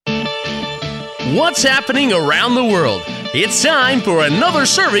What's happening around the world? It's time for another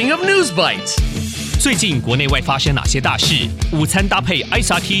serving of News Bites. 最近国内外发生哪些大事？午餐搭配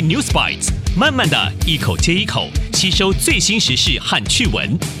ICT News Bites， 慢慢的一口接一口吸收最新时事和趣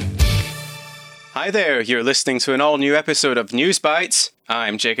闻。Hi there, you're listening to an all-new episode of News Bites.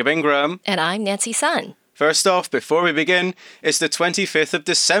 I'm Jacob Ingram. And I'm Nancy Sun. First off, before we begin, it's the 25th of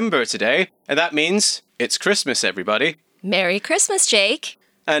December today, and that means it's Christmas, everybody. Merry Christmas, Jake.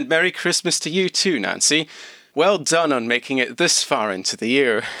 And Merry Christmas to you too, Nancy. Well done on making it this far into the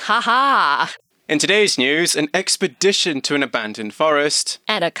year. Ha ha! In today's news, an expedition to an abandoned forest.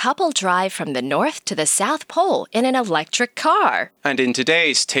 And a couple drive from the North to the South Pole in an electric car. And in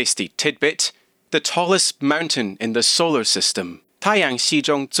today's tasty tidbit, the tallest mountain in the solar system. 太阳系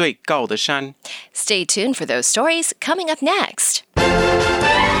中最高的山. Stay tuned for those stories coming up next.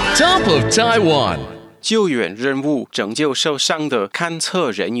 Top of Taiwan. 救援任务拯救受伤的勘测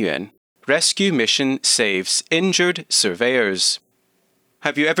人员. Rescue mission saves injured surveyors.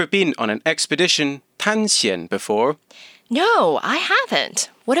 Have you ever been on an expedition 探险 before? No, I haven't.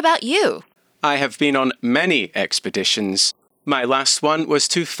 What about you? I have been on many expeditions. My last one was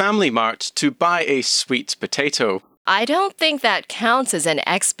to Family Mart to buy a sweet potato. I don't think that counts as an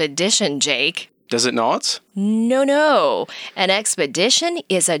expedition, Jake. Does it not? No. An expedition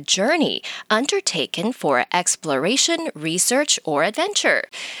is a journey undertaken for exploration, research, or adventure.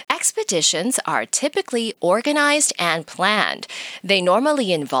 Expeditions are typically organized and planned. They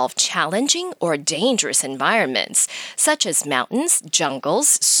normally involve challenging or dangerous environments, such as mountains,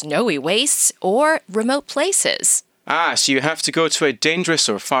 jungles, snowy wastes, or remote places. So you have to go to a dangerous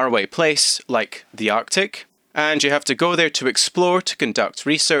or faraway place, like the Arctic? And you have to go there to explore, to conduct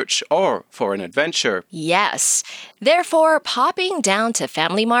research, or for an adventure. Yes. Therefore, popping down to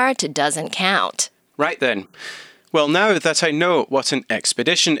Family Mart doesn't count. Right then. Well, now that I know what an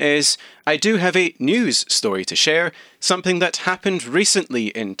expedition is, I do have a news story to share, something that happened recently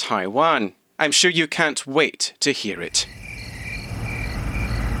in Taiwan. I'm sure you can't wait to hear it.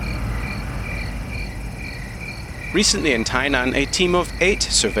 Recently in Tainan, a team of 8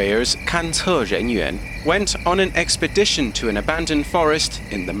 surveyors, 勘测人员, went on an expedition to an abandoned forest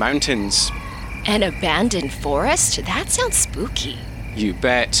in the mountains. An abandoned forest? That sounds spooky. You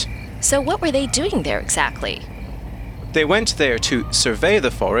bet. So what were they doing there exactly? They went there to survey the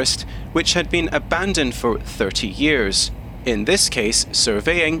forest, which had been abandoned for 30 years. In this case,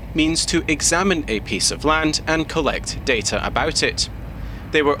 surveying means to examine a piece of land and collect data about it.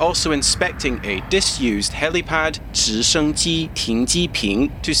 They were also inspecting a disused helipad, 直升机停机坪,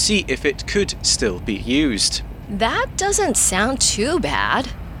 to see if it could still be used. That doesn't sound too bad.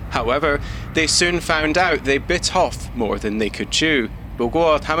 However, they soon found out they bit off more than they could chew. 不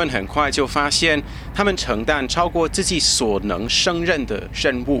过他们很快就发现他们承担超过自己所能胜任的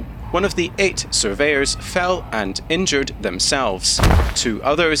任务. One of the 8 surveyors fell and injured themselves. 2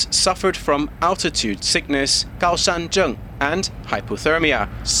 others suffered from altitude sickness, 高山症, and hypothermia,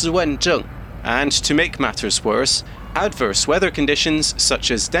 失温症. And to make matters worse, adverse weather conditions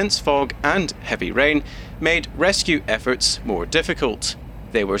such as dense fog and heavy rain made rescue efforts more difficult.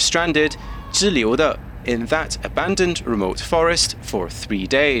 They were stranded, 滞留的, in that abandoned remote forest for 3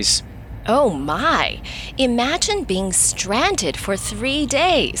 days. Oh my! Imagine being stranded for 3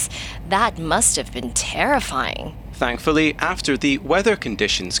 days. That must have been terrifying. Thankfully, after the weather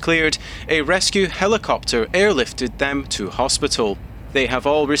conditions cleared, a rescue helicopter airlifted them to hospital. They have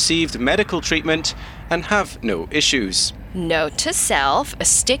all received medical treatment and have no issues. Note to self,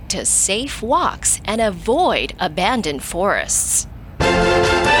 stick to safe walks and avoid abandoned forests.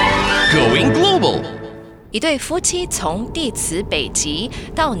 Going global. 一对夫妻从地磁北极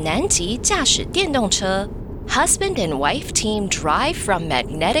到南极驾驶电动车。Husband and wife team drive from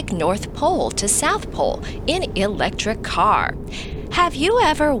magnetic North Pole to South Pole in electric car. Have you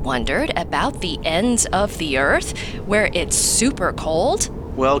ever wondered about the ends of the Earth where it's super cold?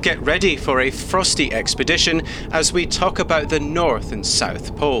 Well, get ready for a frosty expedition as we talk about the North and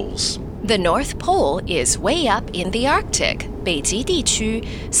South Poles. The North Pole is way up in the Arctic, 北极地区,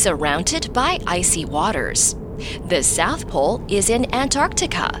 surrounded by icy waters. The South Pole is in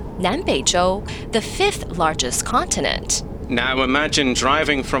Antarctica, 南北洲, the 5th largest continent. Now imagine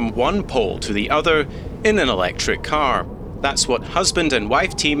driving from one pole to the other in an electric car. That's what husband and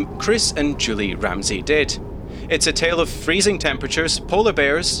wife team Chris and Julie Ramsey did. It's a tale of freezing temperatures, polar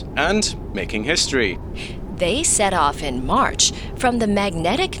bears, and making history. They set off in March from the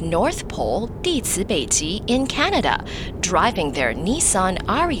magnetic North Pole, 地磁北极, in Canada, driving their Nissan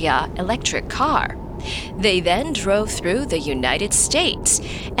Ariya electric car. They then drove through the United States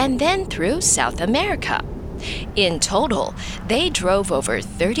and then through South America. In total, they drove over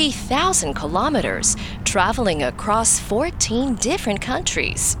 30,000 kilometers, traveling across 14 different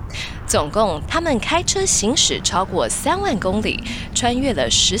countries. 总共，他们开车行驶超过3万公里，穿越了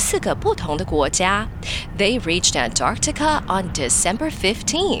14个不同的国家。They reached Antarctica on December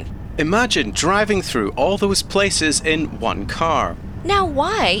 15th. Imagine driving through all those places in one car. Now,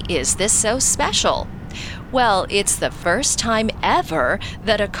 why is this so special? Well, it's the first time ever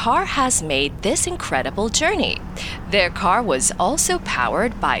that a car has made this incredible journey. Their car was also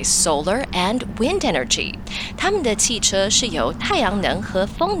powered by solar and wind energy. 他们的汽车是由太阳能和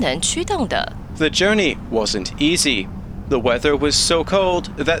风能驱动的。The journey wasn't easy. The weather was so cold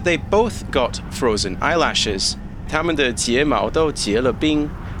that they both got frozen eyelashes. 他们的睫毛都结了冰。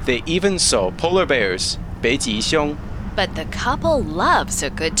They even saw polar bears, 北极熊。But the couple loves a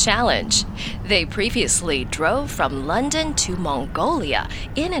good challenge. They previously drove from London to Mongolia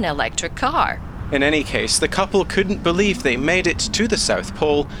in an electric car. In any case, the couple couldn't believe they made it to the South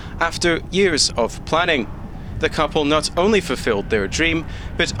Pole after years of planning. The couple not only fulfilled their dream,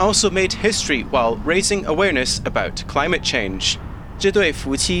 but also made history while raising awareness about climate change. 这对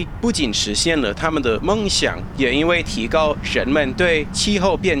夫妻不仅实现了他们的梦想，也因为提高人们对气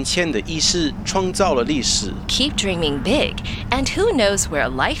候变迁的意识，创造了历史。Keep dreaming big, and who knows where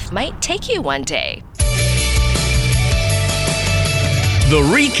life might take you one day. The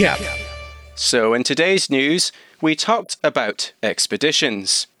recap. So in today's news, we talked about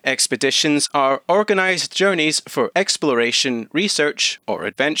expeditions. Expeditions are organized journeys for exploration, research, or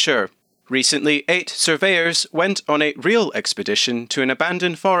adventure. Recently, 8 surveyors went on a real expedition to an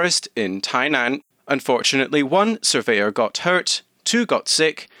abandoned forest in Tainan. Unfortunately, 1 surveyor got hurt, 2 got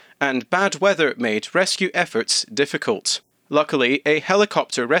sick, and bad weather made rescue efforts difficult. Luckily, a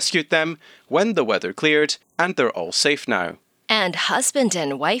helicopter rescued them when the weather cleared, and they're all safe now. And husband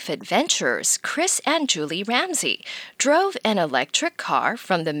and wife adventurers Chris and Julie Ramsey drove an electric car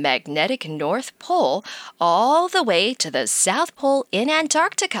from the magnetic North Pole all the way to the South Pole in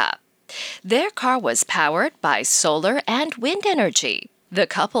Antarctica. Their car was powered by solar and wind energy. The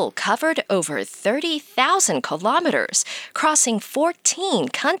couple covered over 30,000 kilometers, crossing 14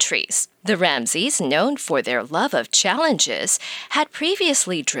 countries. The Ramseys, known for their love of challenges, had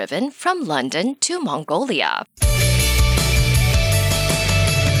previously driven from London to Mongolia.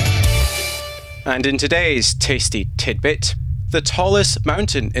 And in today's tasty tidbit, the tallest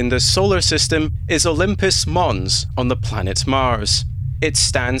mountain in the solar system is Olympus Mons on the planet Mars. It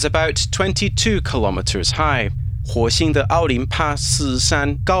stands about 22 kilometers high. 火星的奥林帕斯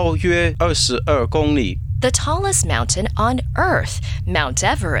山高约22公里。The tallest mountain on Earth, Mount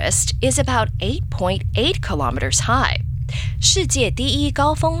Everest, is about 8.8 kilometers high. 世界第一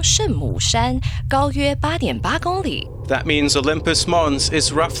高峰圣母山高约8.8公里。That means Olympus Mons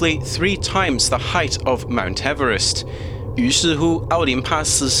is roughly 3 times the height of Mount Everest. 于是乎，奥林帕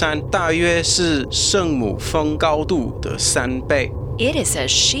斯山大约是圣母峰高度的3倍。It is a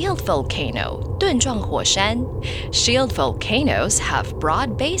shield volcano, 盾状火山. Shield volcanoes have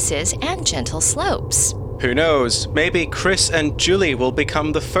broad bases and gentle slopes. Who knows, maybe Chris and Julie will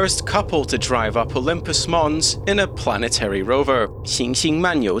become the first couple to drive up Olympus Mons in a planetary rover, 行星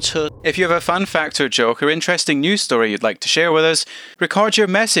漫游车. If you have a fun fact or joke or interesting news story you'd like to share with us, record your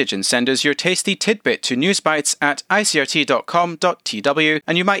message and send us your tasty tidbit to newsbites@icrt.com.tw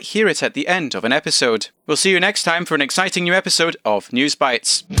and you might hear it at the end of an episode. We'll see you next time for an exciting new episode of News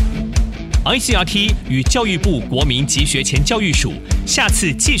Bites. ICRT 与教育部国民及学前教育署下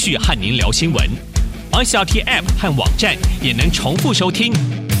次继续和您聊新闻。ICRT App 和网站也能重复收听。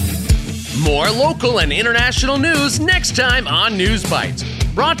More local and international news next time on News Bites.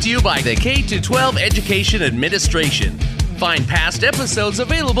 Brought to you by the K-12 Education Administration. Find past episodes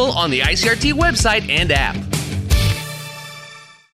available on the ICRT website and app.